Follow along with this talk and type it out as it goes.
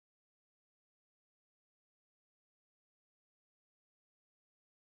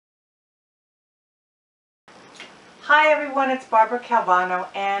Hi everyone, it's Barbara Calvano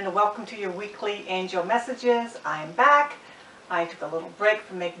and welcome to your weekly angel messages. I'm back. I took a little break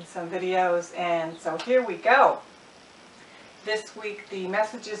from making some videos and so here we go. This week the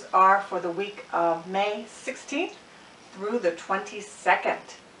messages are for the week of May 16th through the 22nd.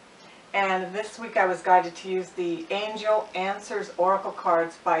 And this week I was guided to use the Angel Answers Oracle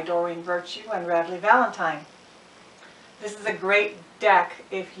cards by Doreen Virtue and Radley Valentine. This is a great deck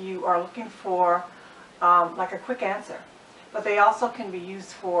if you are looking for like a quick answer, but they also can be used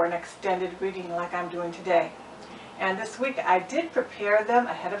for an extended reading like I'm doing today. And this week I did prepare them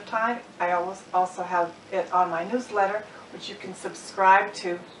ahead of time. I also have it on my newsletter, which you can subscribe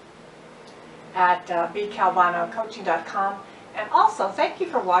to at bcalvano-coaching.com. And also, thank you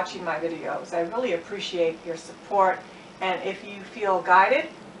for watching my videos. I really appreciate your support, and if you feel guided,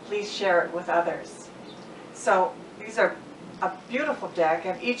 please share it with others. So these are a beautiful deck,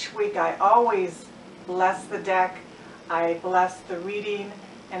 and each week I always bless the deck, I bless the reading,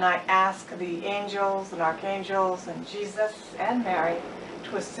 and I ask the angels and archangels and Jesus and Mary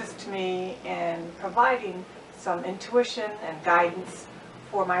to assist me in providing some intuition and guidance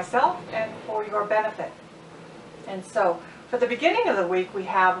for myself and for your benefit. And so for the beginning of the week we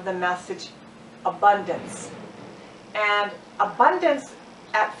have the message abundance. And abundance,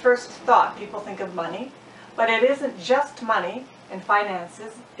 at first thought, people think of money, but it isn't just money and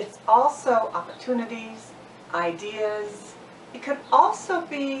finances. It's also opportunities, ideas. It could also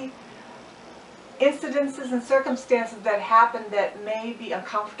be incidences and circumstances that happen that may be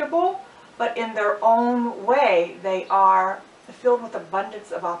uncomfortable, but in their own way they are filled with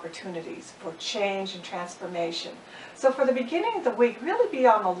abundance of opportunities for change and transformation. So for the beginning of the week, really be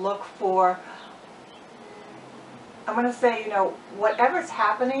on the look for, I'm going to say, whatever's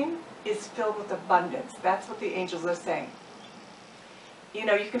happening is filled with abundance. That's what the angels are saying. You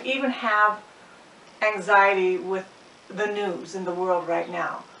can even have anxiety with the news in the world right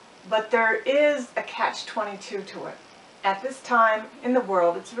now, but there is a catch-22 to it. At this time in the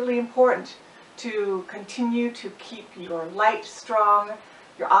world, it's really important to continue to keep your light strong,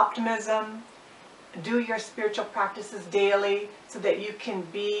 your optimism, do your spiritual practices daily so that you can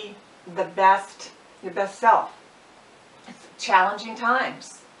be your best self. It's challenging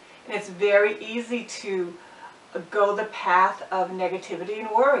times, and it's very easy to go the path of negativity and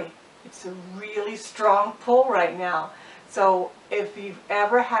worry. It's a really strong pull right now. So if you've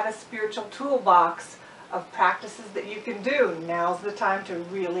ever had a spiritual toolbox of practices that you can do, now's the time to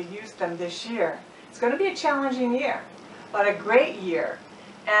really use them this year. It's going to be a challenging year, but a great year.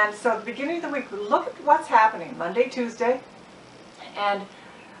 And so at the beginning of the week, look at what's happening Monday, Tuesday, and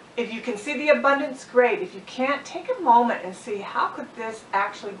if you can see the abundance, great. If you can't, take a moment and see, how could this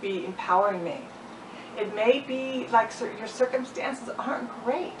actually be empowering me? It may be like your circumstances aren't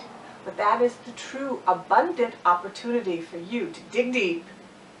great, but that is the true abundant opportunity for you to dig deep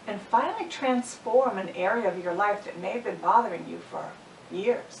and finally transform an area of your life that may have been bothering you for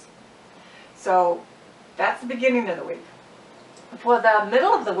years. So that's the beginning of the week. For the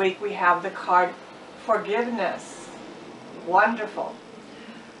middle of the week, we have the card Forgiveness. Wonderful.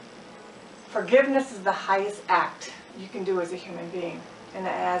 Forgiveness is the highest act you can do as a human being. And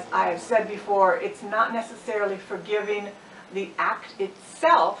as I have said before, it's not necessarily forgiving the act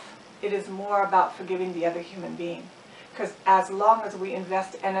itself, it is more about forgiving the other human being. Because as long as we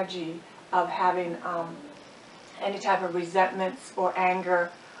invest energy of having any type of resentments or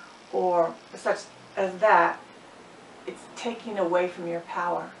anger or such as that, it's taking away from your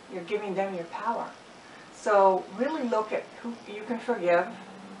power. You're giving them your power. So really look at who you can forgive,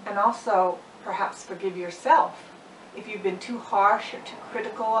 and also perhaps forgive yourself. If you've been too harsh or too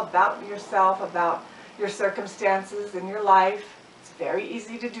critical about yourself, about your circumstances in your life, it's very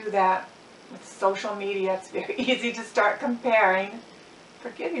easy to do that. With social media, it's very easy to start comparing.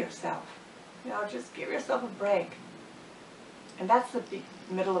 Forgive yourself. Just give yourself a break. And that's the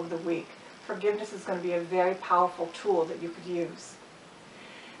middle of the week. Forgiveness is going to be a very powerful tool that you could use.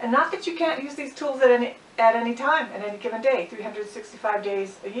 And not that you can't use these tools at any time, at any given day, 365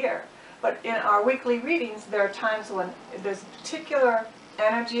 days a year. But in our weekly readings, there are times when there's a particular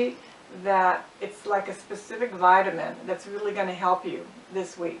energy that it's like a specific vitamin that's really going to help you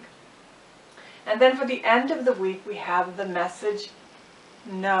this week. And then for the end of the week, we have the message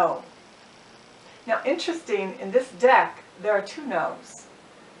No. Now, interesting, in this deck, there are two no's.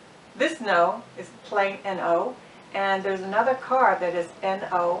 This no is plain N-O, and there's another card that is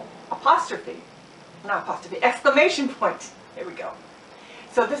N-O apostrophe. Not apostrophe, exclamation point. Here we go.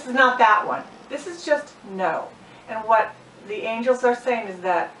 So this is not that one. This is just no. And what the angels are saying is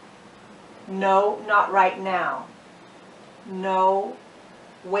that no, not right now. No,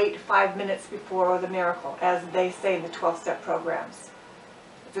 wait 5 minutes before the miracle, as they say in the 12-step programs.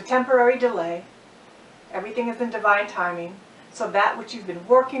 It's a temporary delay. Everything is in divine timing. So that which you've been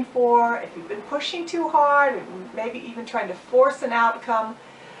working for, if you've been pushing too hard, and maybe even trying to force an outcome,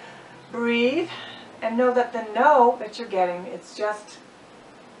 breathe and know that the no that you're getting, it's just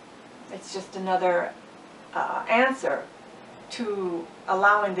another answer to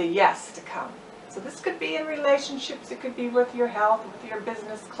allowing the yes to come. So this could be in relationships, it could be with your health, with your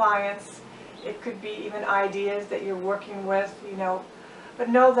business clients, it could be even ideas that you're working with, you know. But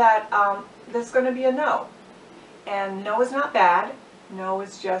know that there's going to be a no. And no is not bad. No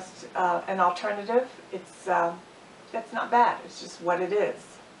is just an alternative. That's not bad. It's just what it is.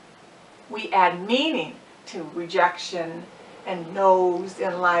 We add meaning to rejection and no's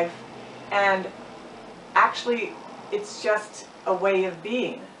in life. And actually, it's just a way of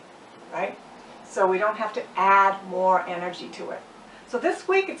being, right? So we don't have to add more energy to it. So this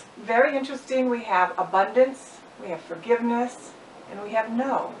week, it's very interesting. We have abundance, we have forgiveness, and we have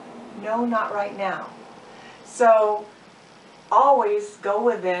no. No, not right now. So always go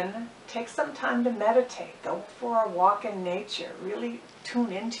within, take some time to meditate, go for a walk in nature, really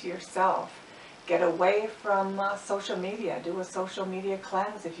tune into yourself, get away from social media, do a social media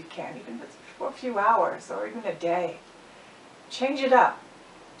cleanse if you can, even if it's for a few hours or even a day. Change it up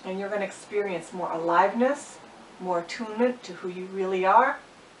and you're going to experience more aliveness, more attunement to who you really are,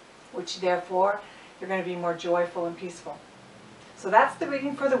 which therefore you're going to be more joyful and peaceful. So that's the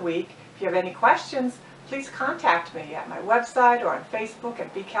reading for the week. If you have any questions, please contact me at my website or on Facebook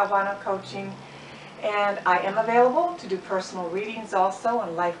at bcalvano-coaching. And I am available to do personal readings also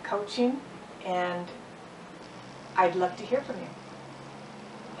and life coaching. And I'd love to hear from you.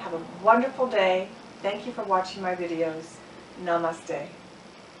 Have a wonderful day. Thank you for watching my videos. Namaste.